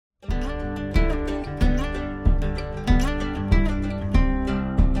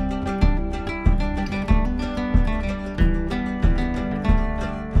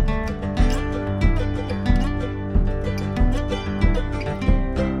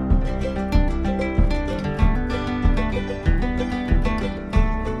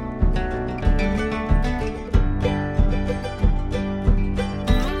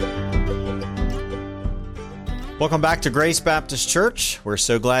Welcome back to Grace Baptist Church. We're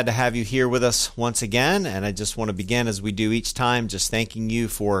so glad to have you here with us once again. And I just want to begin, as we do each time, just thanking you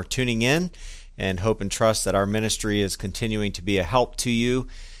for tuning in and hope and trust that our ministry is continuing to be a help to you.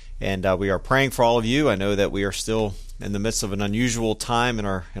 And we are praying for all of you. I know that we are still in the midst of an unusual time in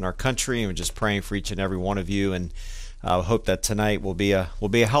our country, and we're just praying for each and every one of you. And I hope that tonight will be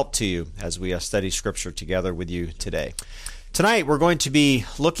a help to you as we study Scripture together with you today. Tonight we're going to be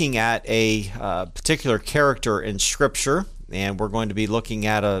looking at a particular character in Scripture, and we're going to be looking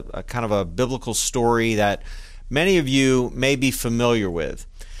at a kind of a biblical story that many of you may be familiar with.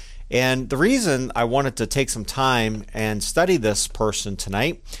 And the reason I wanted to take some time and study this person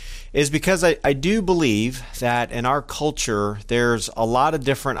tonight is because I do believe that in our culture there's a lot of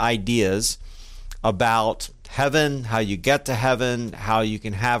different ideas about heaven, how you get to heaven, how you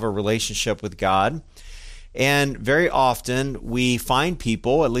can have a relationship with God. And very often we find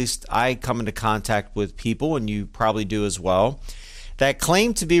people, at least I come into contact with people, and you probably do as well, that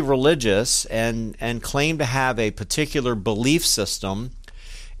claim to be religious and claim to have a particular belief system,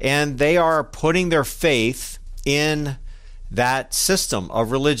 and they are putting their faith in that system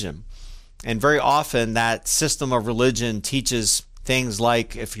of religion. And very often that system of religion teaches things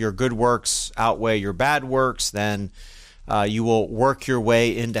like, if your good works outweigh your bad works, then you will work your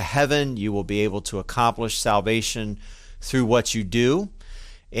way into heaven. You will be able to accomplish salvation through what you do.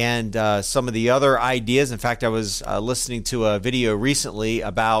 And some of the other ideas, in fact, I was listening to a video recently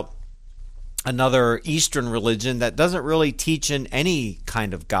about another Eastern religion that doesn't really teach in any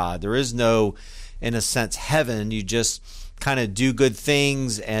kind of God. There is no, in a sense, heaven. You just kind of do good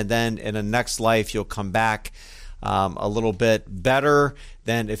things, and then in a next life you'll come back a little bit better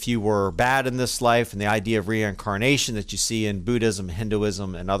than if you were bad in this life, and the idea of reincarnation that you see in Buddhism,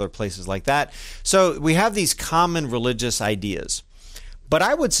 Hinduism, and other places like that. So we have these common religious ideas. But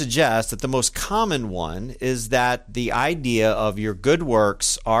I would suggest that the most common one is that the idea of your good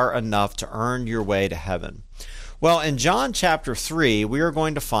works are enough to earn your way to heaven. Well, in John chapter 3, we are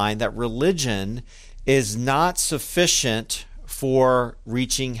going to find that religion is not sufficient for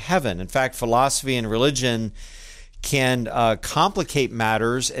reaching heaven. In fact, philosophy and religion can complicate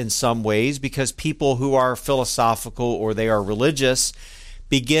matters in some ways, because people who are philosophical or they are religious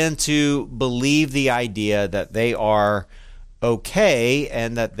begin to believe the idea that they are okay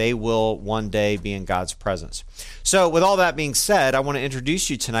and that they will one day be in God's presence. So with all that being said, I want to introduce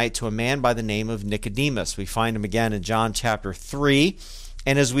you tonight to a man by the name of Nicodemus. We find him again in John chapter 3.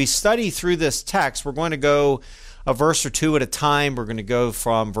 And as we study through this text, we're going to go a verse or two at a time. We're going to go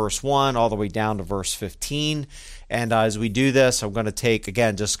from verse 1 all the way down to verse 15. And as we do this, I'm going to take,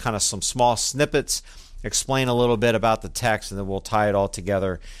 again, just kind of some small snippets, explain a little bit about the text, and then we'll tie it all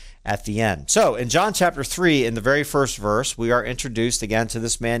together at the end. So in John chapter 3, in the very first verse, we are introduced again to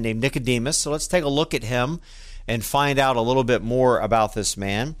this man named Nicodemus. So let's take a look at him and find out a little bit more about this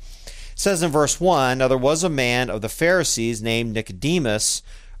man. It says in verse 1, "Now there was a man of the Pharisees named Nicodemus,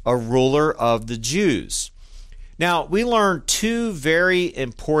 a ruler of the Jews." Now, we learn two very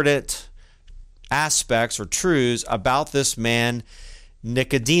important aspects or truths about this man,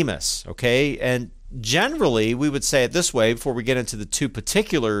 Nicodemus, okay? And generally, we would say it this way before we get into the two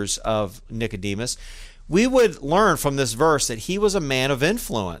particulars of Nicodemus. We would learn from this verse that he was a man of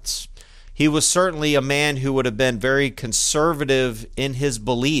influence. He was certainly a man who would have been very conservative in his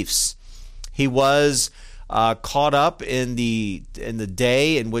beliefs. He was caught up in the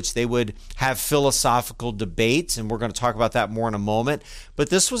day in which they would have philosophical debates, and we're going to talk about that more in a moment. But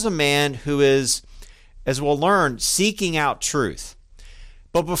this was a man who is, as we'll learn, seeking out truth.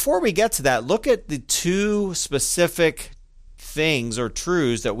 But before we get to that, look at the two specific things or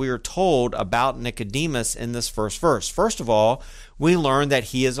truths that we are told about Nicodemus in this first verse. First of all, we learn that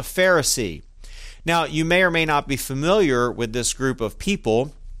he is a Pharisee. Now, you may or may not be familiar with this group of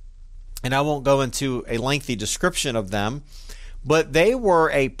people, and I won't go into a lengthy description of them, but they were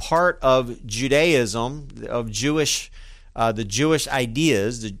a part of Judaism, of the Jewish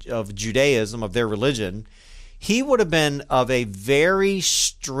ideas of Judaism, of their religion. He would have been of a very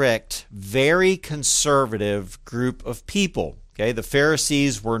strict, very conservative group of people. Okay, the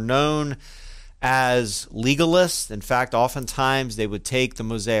Pharisees were known as legalists. In fact, oftentimes they would take the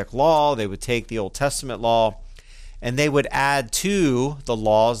Mosaic Law, they would take the Old Testament law, and they would add to the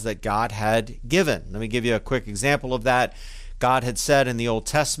laws that God had given. Let me give you a quick example of that. God had said in the Old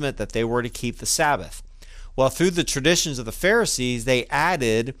Testament that they were to keep the Sabbath. Well, through the traditions of the Pharisees, they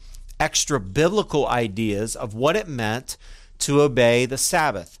added extra biblical ideas of what it meant to obey the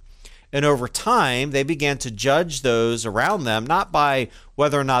Sabbath. And over time, they began to judge those around them, not by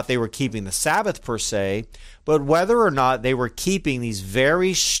whether or not they were keeping the Sabbath per se, but whether or not they were keeping these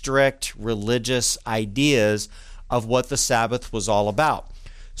very strict religious ideas of what the Sabbath was all about.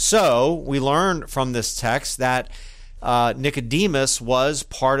 So we learn from this text that Nicodemus was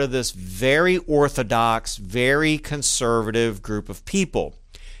part of this very orthodox, very conservative group of people.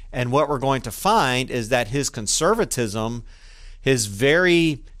 And what we're going to find is that his conservatism, his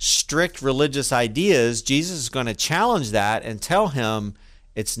very strict religious ideas, Jesus is going to challenge that and tell him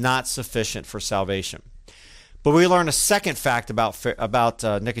it's not sufficient for salvation. But we learn a second fact about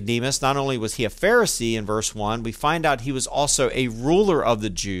Nicodemus. Not only was he a Pharisee in verse 1, we find out he was also a ruler of the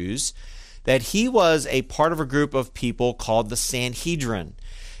Jews, that he was a part of a group of people called the Sanhedrin.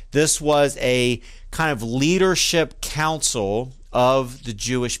 This was a kind of leadership council of the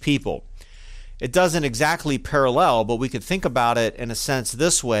Jewish people. It doesn't exactly parallel, but we could think about it in a sense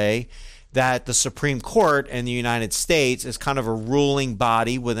this way, that the Supreme Court in the United States is kind of a ruling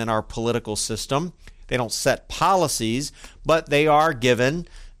body within our political system. They don't set policies, but they are given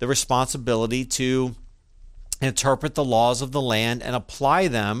the responsibility to interpret the laws of the land and apply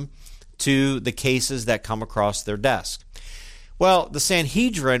them to the cases that come across their desk. Well, the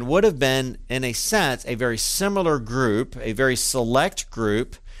Sanhedrin would have been, in a sense, a very similar group, a very select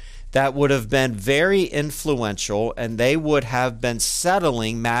group that would have been very influential, and they would have been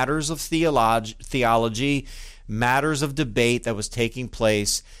settling matters of theology, matters of debate that was taking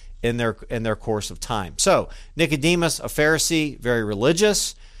place in their course of time. So Nicodemus, a Pharisee, very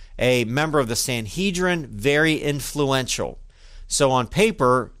religious, a member of the Sanhedrin, very influential. So on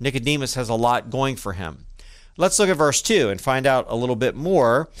paper, Nicodemus has a lot going for him. Let's look at verse 2 and find out a little bit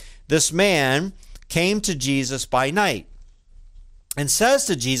more. This man came to Jesus by night and says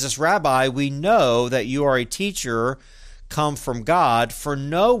to Jesus, "Rabbi, we know that you are a teacher come from God, for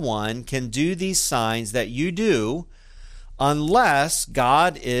no one can do these signs that you do unless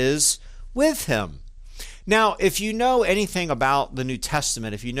God is with him." Now, if you know anything about the New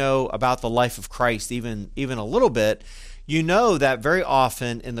Testament, if you know about the life of Christ even a little bit, you know that very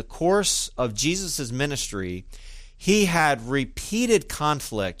often in the course of Jesus' ministry, he had repeated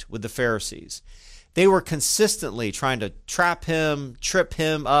conflict with the Pharisees. They were consistently trying to trap him, trip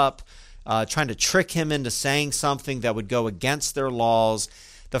him up, trying to trick him into saying something that would go against their laws.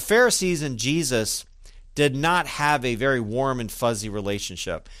 The Pharisees and Jesus did not have a very warm and fuzzy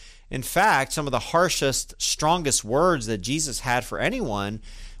relationship. In fact, some of the harshest, strongest words that Jesus had for anyone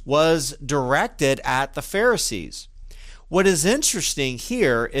was directed at the Pharisees. What is interesting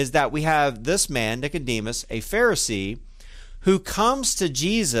here is that we have this man, Nicodemus, a Pharisee, who comes to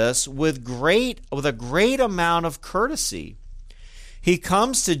Jesus with a great amount of courtesy. He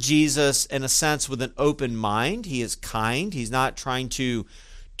comes to Jesus, in a sense, with an open mind. He is kind. He's not trying to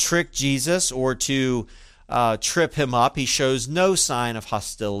trick Jesus or to trip him up. He shows no sign of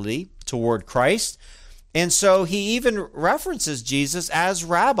hostility toward Christ. And so he even references Jesus as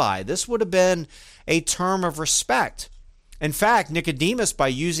rabbi. This would have been a term of respect. In fact, Nicodemus, by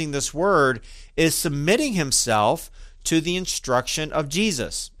using this word, is submitting himself to the instruction of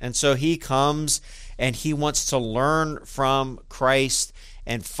Jesus. And so he comes and he wants to learn from Christ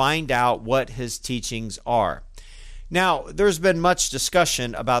and find out what his teachings are. Now, there's been much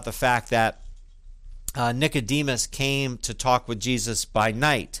discussion about the fact that Nicodemus came to talk with Jesus by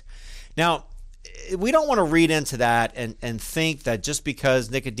night. Now, we don't want to read into that and think that just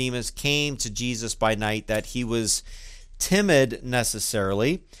because Nicodemus came to Jesus by night that he was timid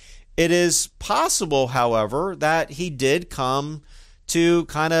necessarily. It is possible, however, that he did come to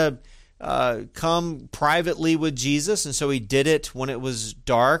kind of come privately with Jesus, and so he did it when it was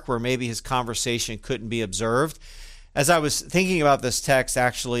dark, where maybe his conversation couldn't be observed. As I was thinking about this text,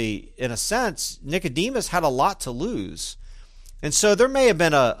 actually, in a sense, Nicodemus had a lot to lose. And so there may have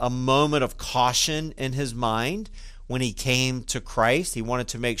been a moment of caution in his mind when he came to Christ. He wanted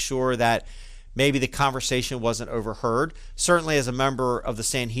to make sure that maybe the conversation wasn't overheard. Certainly as a member of the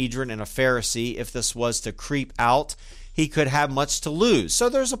Sanhedrin and a Pharisee, if this was to creep out, he could have much to lose. So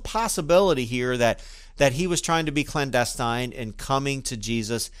there's a possibility here that he was trying to be clandestine in coming to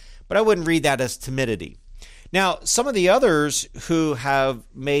Jesus, but I wouldn't read that as timidity. Now, some of the others who have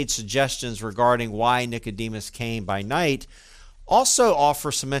made suggestions regarding why Nicodemus came by night also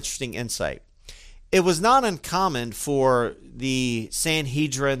offer some interesting insight. It was not uncommon for the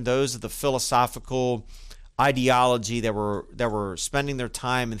Sanhedrin, those of the philosophical ideology that were spending their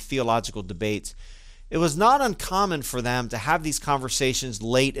time in theological debates, it was not uncommon for them to have these conversations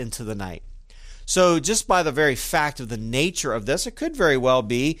late into the night. So just by the very fact of the nature of this, it could very well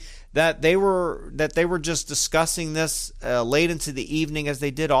be that they were just discussing this late into the evening, as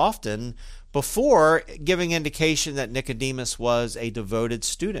they did often, before giving indication that Nicodemus was a devoted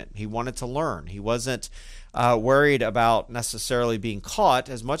student. He wanted to learn. He wasn't worried about necessarily being caught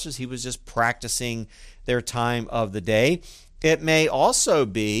as much as he was just practicing their time of the day. It may also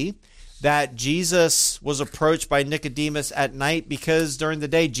be that Jesus was approached by Nicodemus at night because during the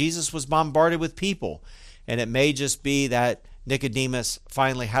day Jesus was bombarded with people. And it may just be that Nicodemus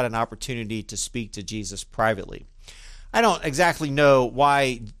finally had an opportunity to speak to Jesus privately. I don't exactly know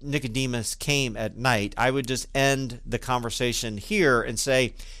why Nicodemus came at night. I would just end the conversation here and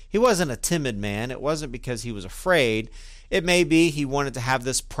say he wasn't a timid man. It wasn't because he was afraid. It may be he wanted to have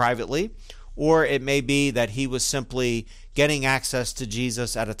this privately, or it may be that he was simply getting access to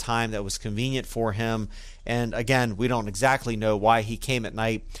Jesus at a time that was convenient for him. And again, we don't exactly know why he came at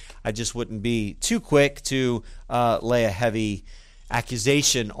night. I just wouldn't be too quick to lay a heavy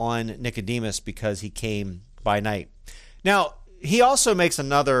accusation on Nicodemus because he came by night. Now, he also makes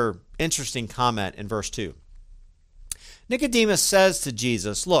another interesting comment in verse 2. Nicodemus says to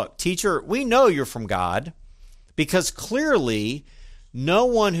Jesus, "Look, teacher, we know you're from God because clearly no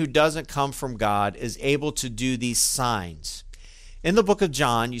one who doesn't come from God is able to do these signs." In the book of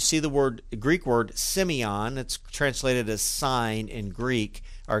John, you see the Greek word semeion. It's translated as sign in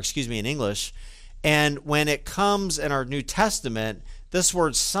in English. And when it comes in our New Testament, this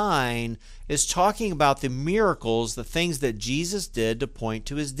word sign is talking about the miracles, the things that Jesus did to point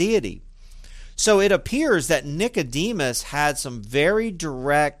to his deity. So it appears that Nicodemus had some very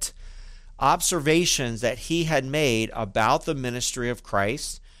direct observations that he had made about the ministry of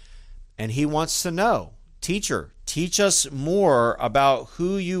Christ, and he wants to know, "Teacher, teach us more about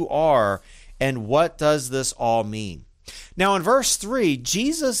who you are and what does this all mean?" Now in verse 3,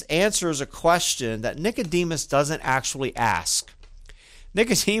 Jesus answers a question that Nicodemus doesn't actually ask.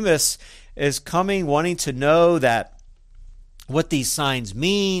 Nicodemus is coming wanting to know what these signs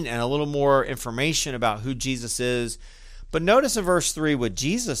mean and a little more information about who Jesus is. But notice in verse 3 what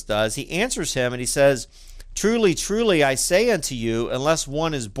Jesus does. He answers him and he says, "Truly, truly, I say unto you, unless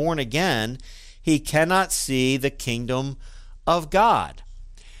one is born again, he cannot see the kingdom of God."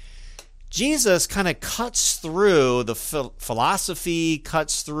 Jesus kind of cuts through the philosophy,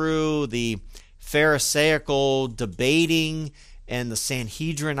 cuts through the Pharisaical debating and the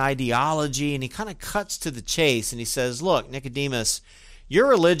Sanhedrin ideology, and he kind of cuts to the chase and he says, "Look, Nicodemus, your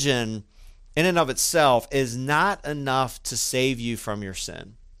religion in and of itself is not enough to save you from your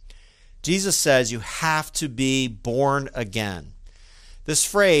sin." Jesus says you have to be born again. This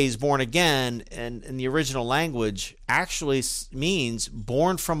phrase, born again, in the original language actually means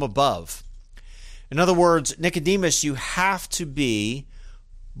born from above. In other words, Nicodemus, you have to be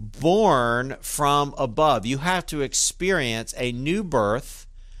born from above. You have to experience a new birth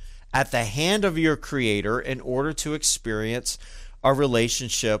at the hand of your Creator in order to experience a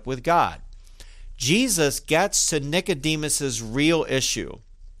relationship with God. Jesus gets to Nicodemus's real issue.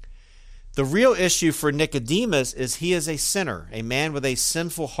 The real issue for Nicodemus is he is a sinner, a man with a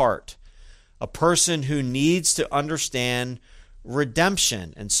sinful heart, a person who needs to understand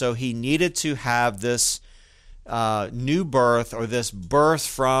redemption. And so he needed to have this new birth, or this birth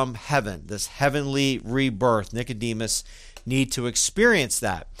from heaven, this heavenly rebirth. Nicodemus need to experience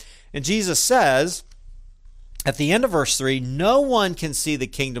that. And Jesus says at the end of verse 3, no one can see the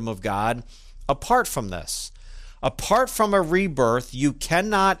kingdom of God apart from this. Apart from a rebirth, you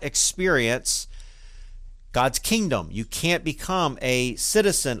cannot experience God's kingdom. You can't become a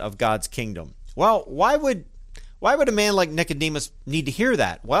citizen of God's kingdom. Well, why would a man like Nicodemus need to hear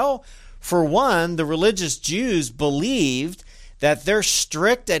that? Well, for one, the religious Jews believed that their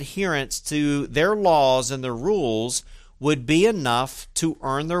strict adherence to their laws and their rules would be enough to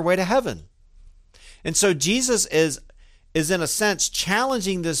earn their way to heaven. And so Jesus is in a sense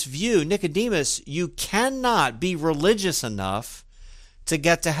challenging this view. Nicodemus, you cannot be religious enough to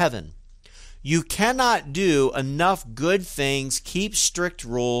get to heaven. You cannot do enough good things, keep strict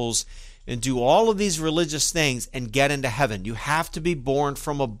rules, and do all of these religious things and get into heaven. You have to be born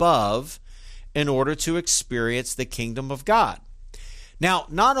from above in order to experience the kingdom of God. Now,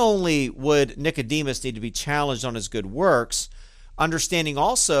 not only would Nicodemus need to be challenged on his good works, understanding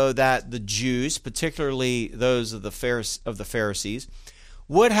also that the Jews, particularly those of the Pharisees,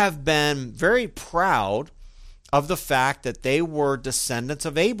 would have been very proud of the fact that they were descendants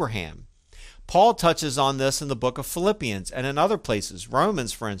of Abraham. Paul touches on this in the book of Philippians and in other places,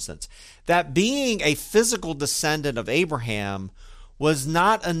 Romans, for instance, that being a physical descendant of Abraham was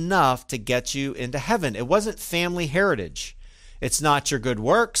not enough to get you into heaven. It wasn't family heritage. It's not your good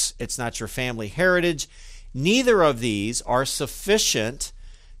works. It's not your family heritage. Neither of these are sufficient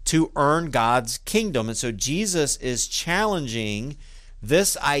to earn God's kingdom. And so Jesus is challenging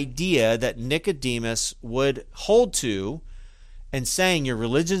this idea that Nicodemus would hold to and saying your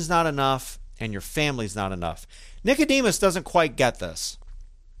religion's not enough and your family's not enough. Nicodemus doesn't quite get this.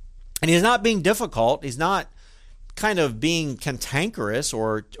 And he's not being difficult. He's not kind of being cantankerous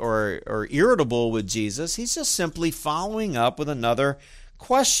or irritable with Jesus. He's just simply following up with another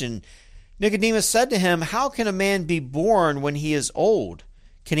question. Nicodemus said to him, "How can a man be born when he is old?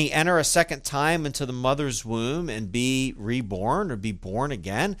 Can he enter a second time into the mother's womb and be reborn or be born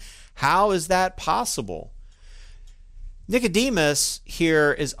again? How is that possible?" Nicodemus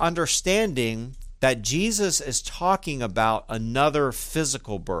here is understanding that Jesus is talking about another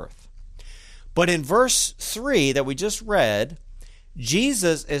physical birth. But in verse 3 that we just read,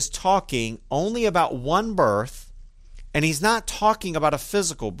 Jesus is talking only about one birth, and he's not talking about a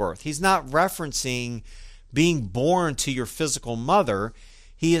physical birth. He's not referencing being born to your physical mother.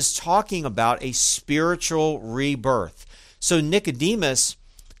 He is talking about a spiritual rebirth. So Nicodemus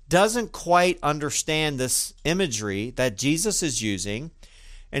doesn't quite understand this imagery that Jesus is using,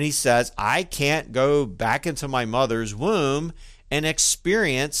 and he says, "I can't go back into my mother's womb and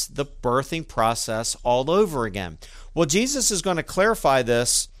experience the birthing process all over again." Well, Jesus is going to clarify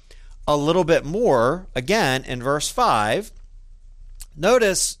this a little bit more again in verse 5.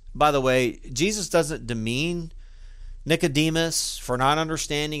 Notice, by the way, Jesus doesn't demean Nicodemus for not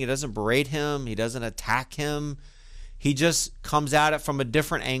understanding. He doesn't berate him. He doesn't attack him. He just comes at it from a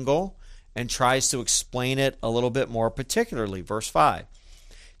different angle and tries to explain it a little bit more particularly. Verse 5.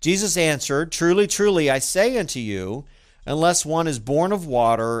 Jesus answered, "Truly, truly, I say unto you, unless one is born of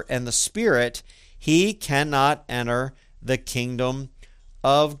water and the Spirit, he cannot enter the kingdom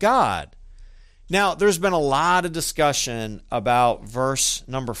of God." Now, there's been a lot of discussion about verse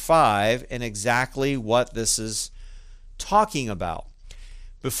number 5 and exactly what this is talking about.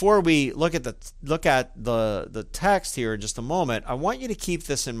 Before we look at the text here in just a moment, I want you to keep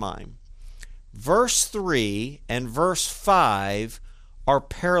this in mind. Verse 3 and verse 5 are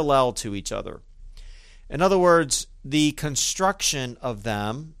parallel to each other. In other words, the construction of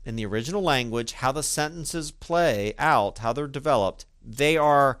them in the original language, how the sentences play out, how they're developed, they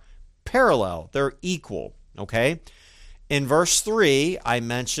are parallel. They're equal, okay? In verse 3, I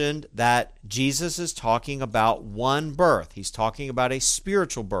mentioned that Jesus is talking about one birth. He's talking about a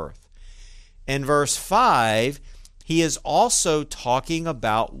spiritual birth. In verse 5, he is also talking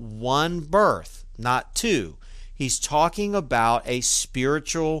about one birth, not two. He's talking about a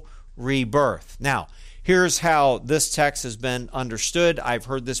spiritual rebirth. Now, here's how this text has been understood. I've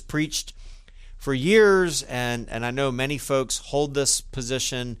heard this preached for years, and I know many folks hold this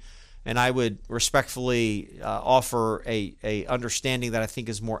position, and I would respectfully offer a understanding that I think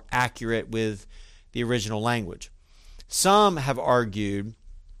is more accurate with the original language. Some have argued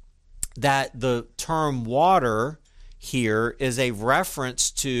that the term water here is a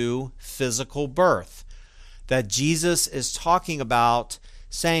reference to physical birth, that Jesus is talking about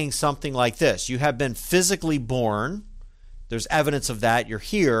saying something like this: you have been physically born, there's evidence of that, you're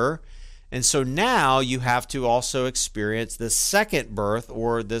here, and so now you have to also experience this second birth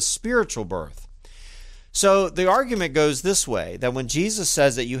or this spiritual birth. So the argument goes this way, that when Jesus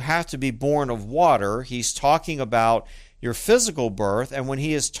says that you have to be born of water, he's talking about your physical birth, and when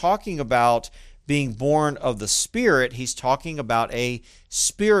he is talking about being born of the Spirit, he's talking about a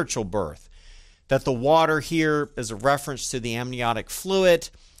spiritual birth. That the water here is a reference to the amniotic fluid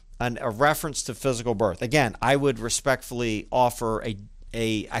and a reference to physical birth. Again, I would respectfully offer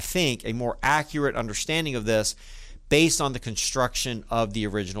I think, a more accurate understanding of this based on the construction of the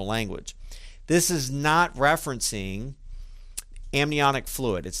original language. This is not referencing amniotic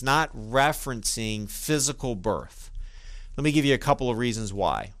fluid. It's not referencing physical birth. Let me give you a couple of reasons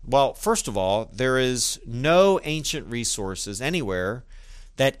why. Well, first of all, there is no ancient resources anywhere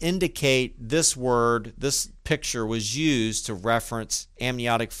that indicate this word, this picture was used to reference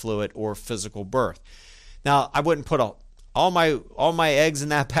amniotic fluid or physical birth. Now, I wouldn't put all my eggs in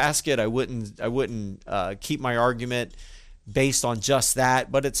that basket. I wouldn't keep my argument based on just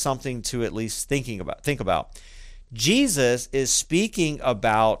that, but it's something to at least think about. Jesus is speaking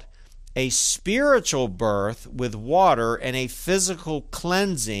about a spiritual birth with water and a physical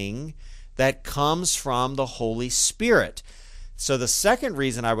cleansing that comes from the Holy Spirit. So the second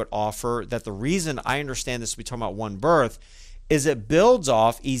reason I would offer, that the reason I understand this to be talking about one birth, is it builds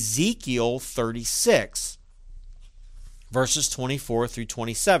off Ezekiel 36, verses 24 through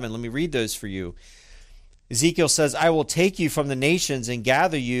 27. Let me read those for you. Ezekiel says, "I will take you from the nations and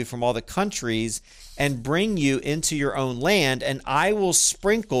gather you from all the countries and bring you into your own land, and I will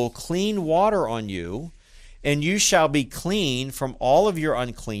sprinkle clean water on you, and you shall be clean from all of your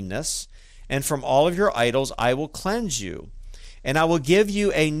uncleanness, and from all of your idols I will cleanse you. And I will give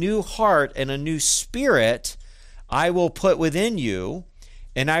you a new heart, and a new spirit I will put within you,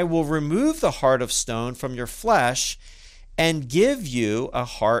 and I will remove the heart of stone from your flesh, and give you a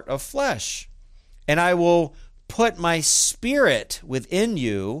heart of flesh. And I will put my spirit within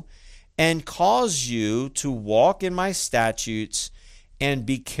you and cause you to walk in my statutes and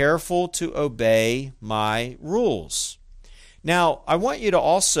be careful to obey my rules. Now, I want you to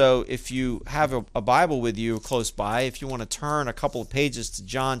also, if you have a Bible with you close by, if you want to turn a couple of pages to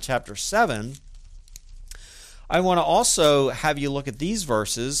John chapter 7, I want to also have you look at these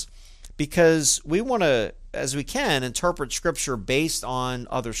verses because we want to, as we can, interpret Scripture based on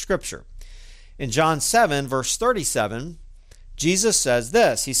other Scripture. In John 7, verse 37, Jesus says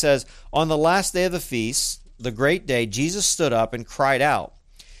this. He says, "On the last day of the feast, the great day, Jesus stood up and cried out,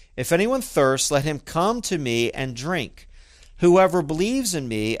 'If anyone thirsts, let him come to me and drink. Whoever believes in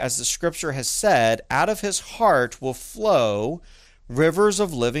me, as the Scripture has said, out of his heart will flow rivers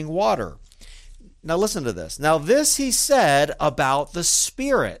of living water.'" Now listen to this. "Now this he said about the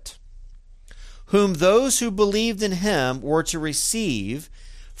Spirit, whom those who believed in him were to receive,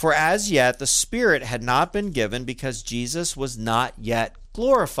 for as yet the Spirit had not been given because Jesus was not yet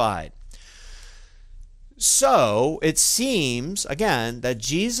glorified." So it seems, again, that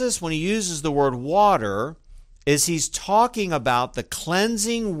Jesus, when he uses the word water, he's talking about the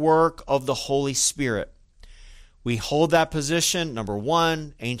cleansing work of the Holy Spirit. We hold that position. Number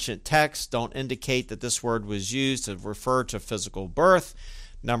one, ancient texts don't indicate that this word was used to refer to physical birth.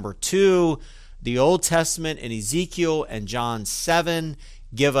 Number two, the Old Testament in Ezekiel and John 7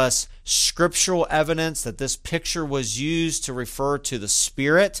 give us scriptural evidence that this picture was used to refer to the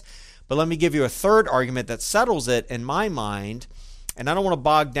Spirit. But let me give you a third argument that settles it in my mind, and I don't want to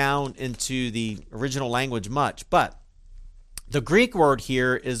bog down into the original language much, but the Greek word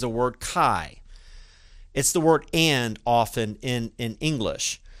here is the word kai. It's the word and often in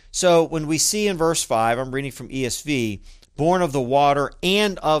English. So when we see in verse 5, I'm reading from ESV, "born of the water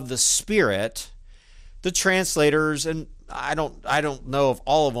and of the Spirit," the translators, and I don't know of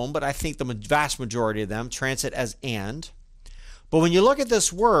all of them, but I think the vast majority of them translate as "and." But when you look at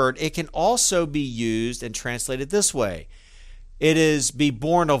this word, it can also be used and translated this way. It is "be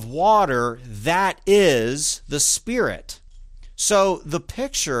born of water, that is the Spirit." So the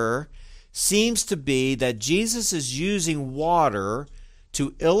picture seems to be that Jesus is using water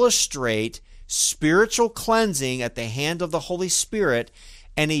to illustrate spiritual cleansing at the hand of the Holy Spirit,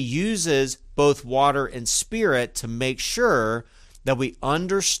 and he uses both water and Spirit to make sure that we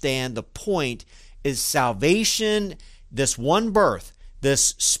understand the point is salvation, this one birth,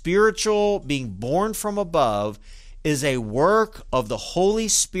 this spiritual being born from above, is a work of the Holy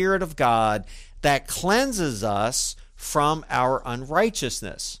Spirit of God that cleanses us from our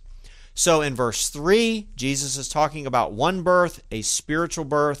unrighteousness. So in verse 3, Jesus is talking about one birth, a spiritual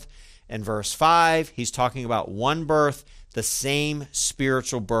birth. In verse 5, he's talking about one birth, the same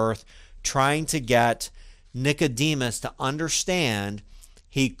spiritual birth, trying to get Nicodemus to understand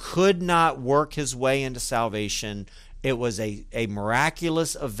he could not work his way into salvation. It was a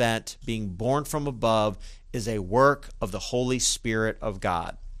miraculous event. Being born from above is a work of the Holy Spirit of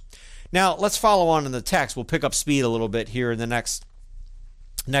God. Now, let's follow on in the text. We'll pick up speed a little bit here in the next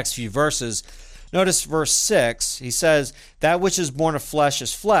few verses. Notice verse 6. He says, "That which is born of flesh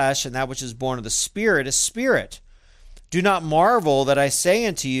is flesh, and that which is born of the Spirit is spirit. Do not marvel that I say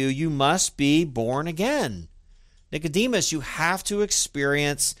unto you, you must be born again." Nicodemus, you have to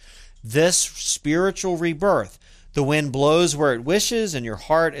experience this spiritual rebirth. "The wind blows where it wishes, and your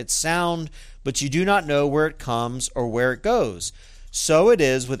heart its sound, but you do not know where it comes or where it goes. So it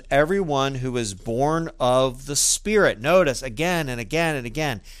is with everyone who is born of the Spirit." Notice again and again and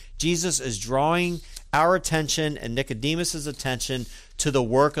again, Jesus is drawing our attention and Nicodemus's attention to the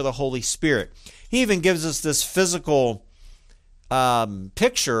work of the Holy Spirit. He even gives us this physical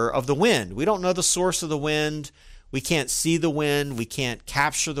picture of the wind. We don't know the source of the wind. We can't see the wind. We can't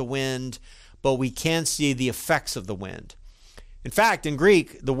capture the wind, but we can see the effects of the wind. In fact, in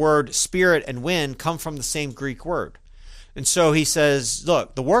Greek, the word spirit and wind come from the same Greek word. And so he says,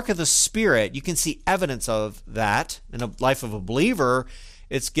 look, the work of the Spirit, you can see evidence of that. In the life of a believer,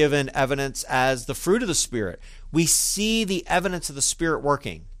 it's given evidence as the fruit of the Spirit. We see the evidence of the Spirit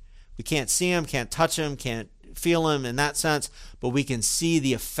working. We can't see him, can't touch him, can't feel him in that sense, but we can see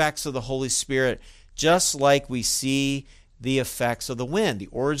the effects of the Holy Spirit just like we see the effects of the wind. The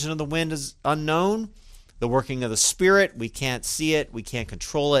origin of the wind is unknown. The working of the Spirit, we can't see it, we can't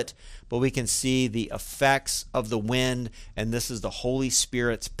control it, but we can see the effects of the wind, and this is the Holy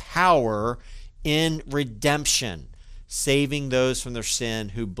Spirit's power in redemption, saving those from their sin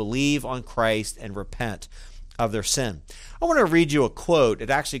who believe on Christ and repent of their sin. I want to read you a quote. It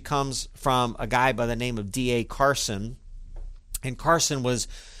actually comes from a guy by the name of D.A. Carson, and Carson was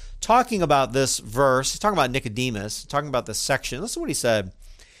talking about this verse, he's talking about Nicodemus, talking about this section. Listen to what he said.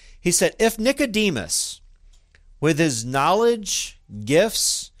 He said, if Nicodemus, with his knowledge,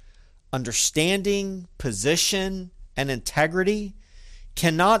 gifts, understanding, position, and integrity,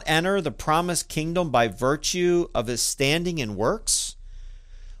 cannot enter the promised kingdom by virtue of his standing and works,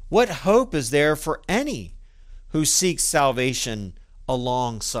 what hope is there for any who seeks salvation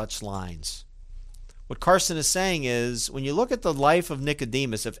along such lines? What Carson is saying is, when you look at the life of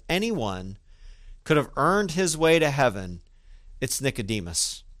Nicodemus, if anyone could have earned his way to heaven, it's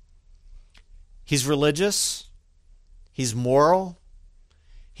Nicodemus. He's religious, he's moral,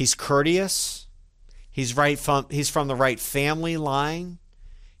 he's courteous, he's from the right family line,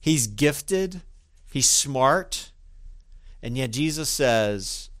 he's gifted, he's smart, and yet Jesus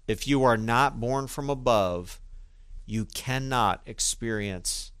says, if you are not born from above, you cannot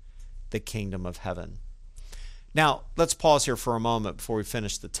experience the kingdom of heaven. Now, let's pause here for a moment before we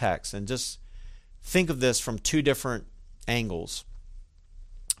finish the text and just think of this from two different angles.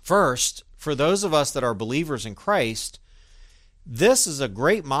 First, for those of us that are believers in Christ, this is a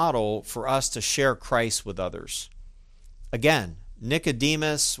great model for us to share Christ with others. Again,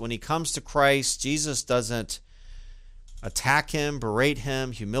 Nicodemus, when he comes to Christ, Jesus doesn't attack him, berate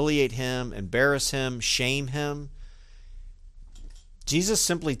him, humiliate him, embarrass him, shame him. Jesus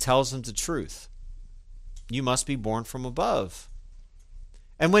simply tells him the truth. You must be born from above.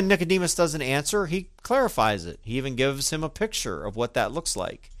 And when Nicodemus doesn't answer, he clarifies it. He even gives him a picture of what that looks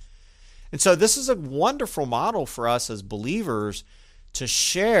like. And so this is a wonderful model for us as believers to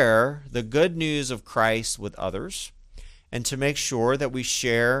share the good news of Christ with others and to make sure that we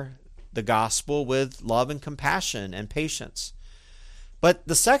share the gospel with love and compassion and patience. But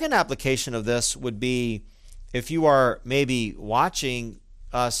the second application of this would be if you are maybe watching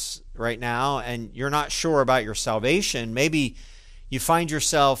us right now and you're not sure about your salvation, maybe you find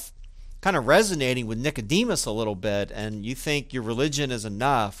yourself kind of resonating with Nicodemus a little bit, and you think your religion is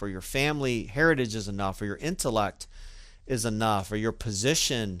enough, or your family heritage is enough, or your intellect is enough, or your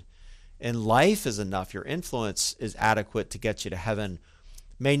position in life is enough, your influence is adequate to get you to heaven.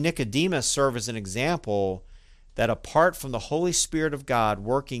 May Nicodemus serve as an example that apart from the Holy Spirit of God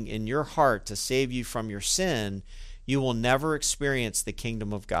working in your heart to save you from your sin, you will never experience the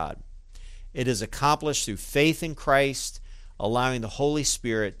kingdom of God. It is accomplished through faith in Christ, allowing the Holy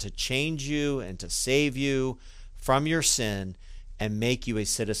Spirit to change you and to save you from your sin and make you a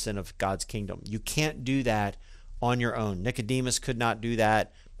citizen of God's kingdom. You can't do that on your own. Nicodemus could not do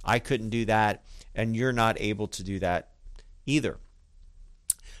that. I couldn't do that. And you're not able to do that either.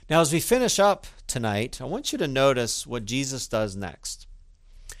 Now, as we finish up tonight, I want you to notice what Jesus does next.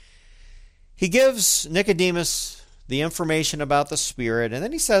 He gives Nicodemus the information about the Spirit, and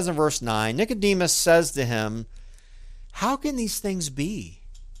then he says in verse 9, Nicodemus says to him, how can these things be?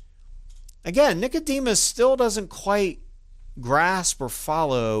 Again, Nicodemus still doesn't quite grasp or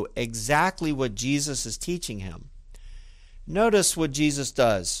follow exactly what Jesus is teaching him. Notice what Jesus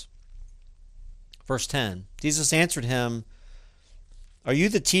does. Verse 10, Jesus answered him, are you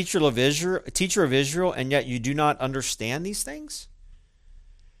the teacher of Israel, and yet you do not understand these things?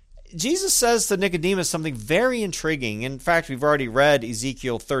 Jesus says to Nicodemus something very intriguing. In fact, we've already read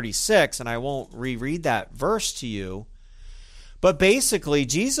Ezekiel 36, and I won't reread that verse to you. But basically,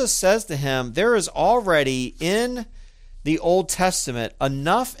 Jesus says to him, there is already in the Old Testament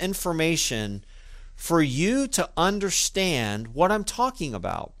enough information for you to understand what I'm talking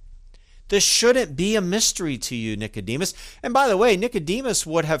about. This shouldn't be a mystery to you, Nicodemus. And by the way, Nicodemus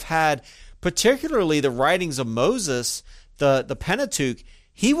would have had, particularly the writings of Moses, the Pentateuch,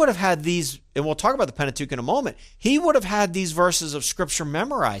 he would have had these, and we'll talk about the Pentateuch in a moment, he would have had these verses of Scripture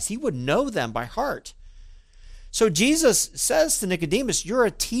memorized. He would know them by heart. So Jesus says to Nicodemus, you're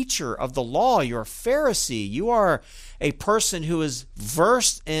a teacher of the law, you're a Pharisee, you are a person who is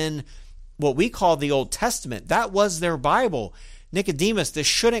versed in what we call the Old Testament. That was their Bible. Nicodemus, this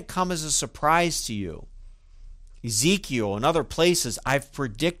shouldn't come as a surprise to you. Ezekiel and other places, I've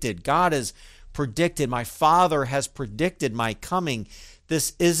predicted, God has predicted, my Father has predicted my coming.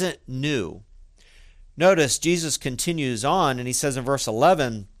 This isn't new. Notice Jesus continues on and he says in verse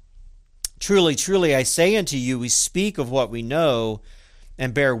 11, truly, truly, I say unto you, we speak of what we know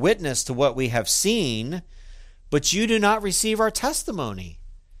and bear witness to what we have seen, but you do not receive our testimony.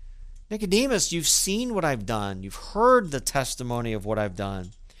 Nicodemus, you've seen what I've done. You've heard the testimony of what I've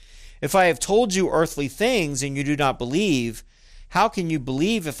done. If I have told you earthly things and you do not believe, how can you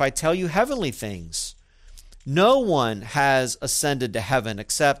believe if I tell you heavenly things? No one has ascended to heaven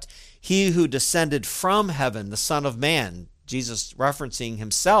except he who descended from heaven, the Son of Man. Jesus referencing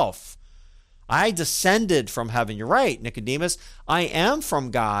himself. I descended from heaven. You're right, Nicodemus. I am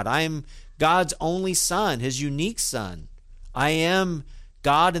from God. I am God's only son, his unique son. I am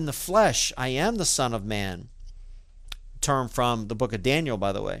God in the flesh. I am the Son of Man. Term from the book of Daniel,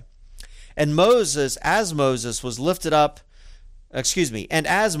 by the way. And as Moses lifted up the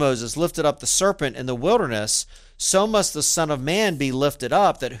serpent in the wilderness, so must the Son of Man be lifted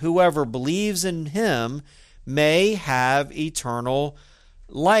up, that whoever believes in him may have eternal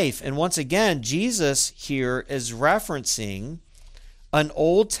life. And once again, Jesus here is referencing an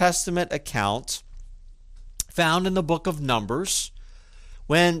Old Testament account found in the book of Numbers,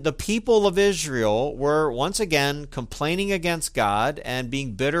 when the people of Israel were once again complaining against God and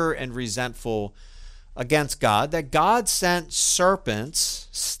being bitter and resentful against God, that God sent serpents,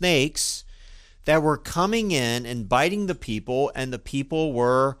 snakes, that were coming in and biting the people, and the people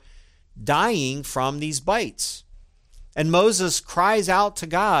were dying from these bites. And Moses cries out to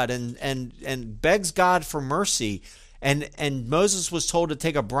God and begs God for mercy. And Moses was told to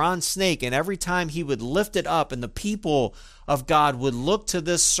take a bronze snake, and every time he would lift it up and the people of God would look to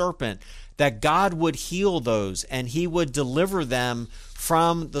this serpent, that God would heal those and he would deliver them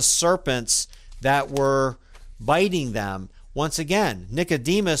from the serpents that were biting them. Once again,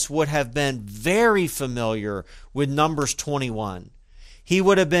 Nicodemus would have been very familiar with Numbers 21. He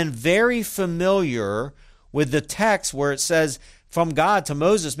would have been very familiar with the text where it says, from God to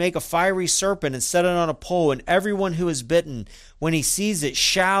Moses, make a fiery serpent and set it on a pole, and everyone who is bitten, when he sees it,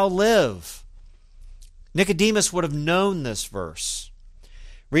 shall live. Nicodemus would have known this verse.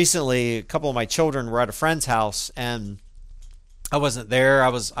 Recently, a couple of my children were at a friend's house, and I wasn't there. I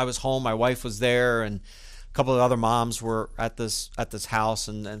was home. My wife was there, and a couple of other moms were at this house,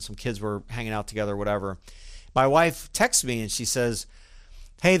 and some kids were hanging out together, whatever. My wife texts me, and she says,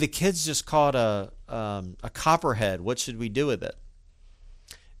 "Hey, the kids just caught a copperhead. What should we do with it?"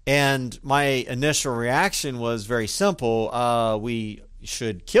 And my initial reaction was very simple. We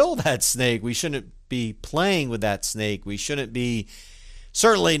should kill that snake. We shouldn't be playing with that snake. We shouldn't be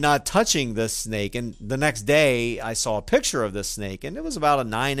certainly not touching this snake. And the next day, I saw a picture of this snake, and it was about a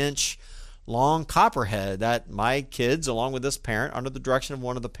 9-inch long copperhead that my kids, along with this parent, under the direction of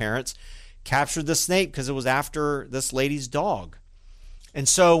one of the parents, captured the snake because it was after this lady's dog. And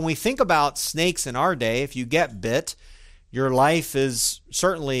so when we think about snakes in our day, if you get bit, your life is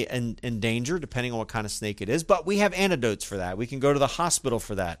certainly in danger, depending on what kind of snake it is. But we have antidotes for that. We can go to the hospital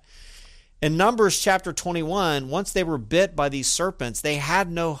for that. In Numbers chapter 21, once they were bit by these serpents, they had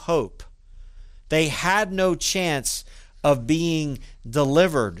no hope. They had no chance of being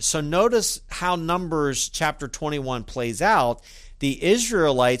delivered. So notice how Numbers chapter 21 plays out. The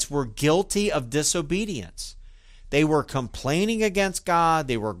Israelites were guilty of disobedience. They were complaining against God.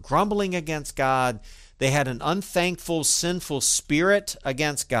 They were grumbling against God. They had an unthankful, sinful spirit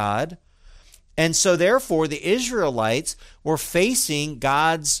against God. And so therefore, the Israelites were facing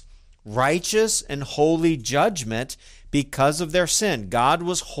God's righteous and holy judgment because of their sin. God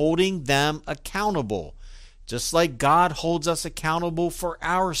was holding them accountable, just like God holds us accountable for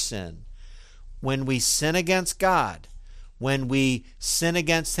our sin. When we sin against God, when we sin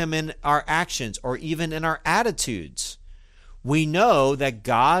against him in our actions or even in our attitudes, we know that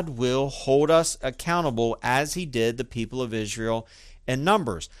God will hold us accountable as he did the people of Israel in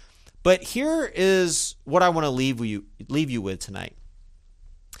Numbers. But here is what I want to leave you with tonight.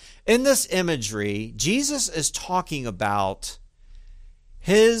 In this imagery, Jesus is talking about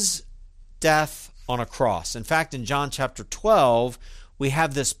his death on a cross. In fact, in John chapter 12, we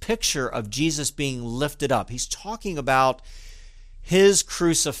have this picture of Jesus being lifted up. He's talking about his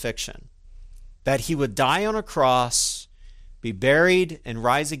crucifixion, that he would die on a cross, be buried, and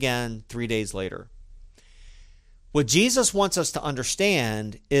rise again 3 days later. What Jesus wants us to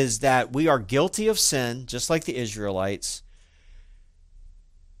understand is that we are guilty of sin, just like the Israelites.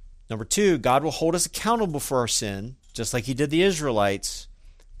 Number two, God will hold us accountable for our sin, just like he did the Israelites.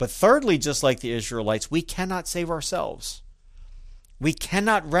 But thirdly, just like the Israelites, we cannot save ourselves. We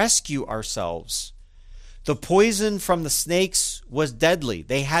cannot rescue ourselves. The poison from the snakes was deadly.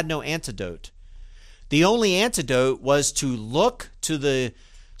 They had no antidote. The only antidote was to look to the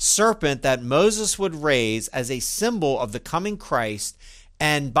serpent that Moses would raise as a symbol of the coming Christ,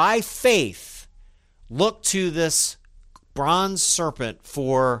 and by faith look to this bronze serpent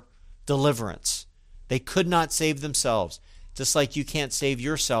for deliverance. They could not save themselves, just like you can't save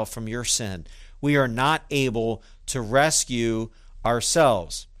yourself from your sin. We are not able to rescue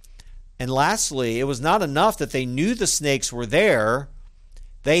ourselves. And lastly, it was not enough that they knew the snakes were there.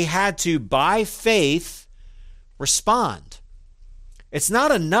 They had to, by faith, respond. It's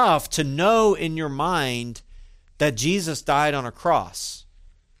not enough to know in your mind that Jesus died on a cross.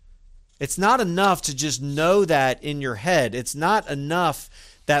 It's not enough to just know that in your head. It's not enough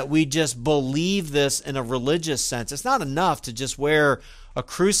that we just believe this in a religious sense. It's not enough to just wear a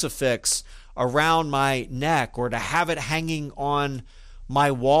crucifix around my neck or to have it hanging on my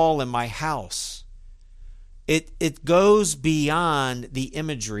wall in my house. It goes beyond the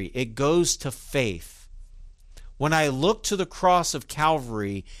imagery. It goes to faith. When I look to the cross of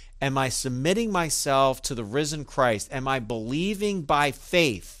Calvary, am I submitting myself to the risen Christ? Am I believing by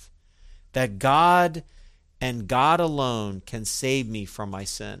faith that God and God alone can save me from my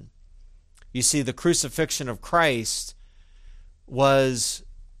sin? You see, the crucifixion of Christ was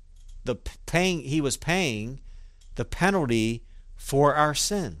he was paying the penalty for our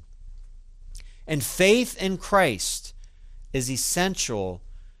sin. And faith in Christ is essential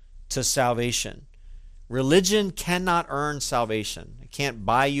to salvation. Religion cannot earn salvation. It can't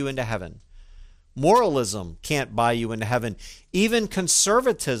buy you into heaven. Moralism can't buy you into heaven. Even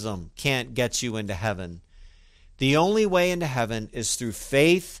conservatism can't get you into heaven. The only way into heaven is through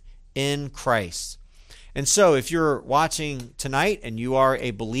faith in Christ. And so if you're watching tonight and you are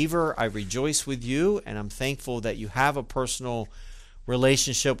a believer, I rejoice with you, and I'm thankful that you have a personal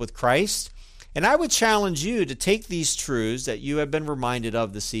relationship with Christ. And I would challenge you to take these truths that you have been reminded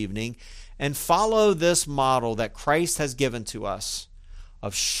of this evening and follow this model that Christ has given to us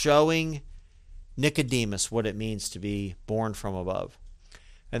of showing Nicodemus what it means to be born from above.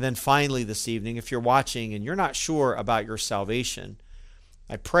 And then finally this evening, if you're watching and you're not sure about your salvation,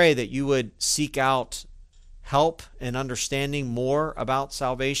 I pray that you would seek out help in understanding more about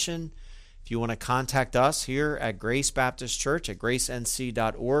salvation. If you want to contact us here at Grace Baptist Church at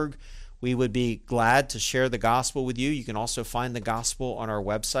gracenc.org, we would be glad to share the gospel with you. You can also find the gospel on our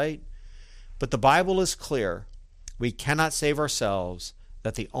website. But the Bible is clear. We cannot save ourselves,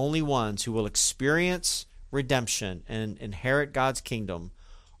 that the only ones who will experience redemption and inherit God's kingdom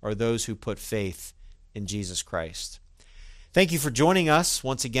are those who put faith in Jesus Christ. Thank you for joining us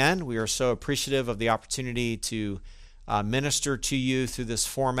once again. We are so appreciative of the opportunity to minister to you through this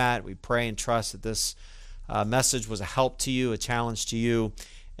format. We pray and trust that this message was a help to you, a challenge to you.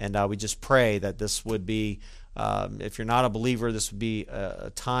 And we just pray that this would be, if you're not a believer, this would be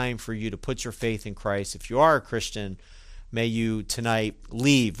a time for you to put your faith in Christ. If you are a Christian, may you tonight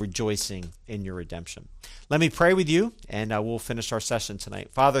leave rejoicing in your redemption. Let me pray with you, and we'll finish our session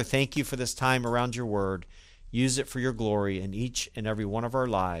tonight. Father, thank you for this time around your word. Use it for your glory in each and every one of our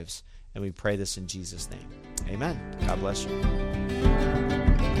lives. And we pray this in Jesus' name. Amen. God bless you.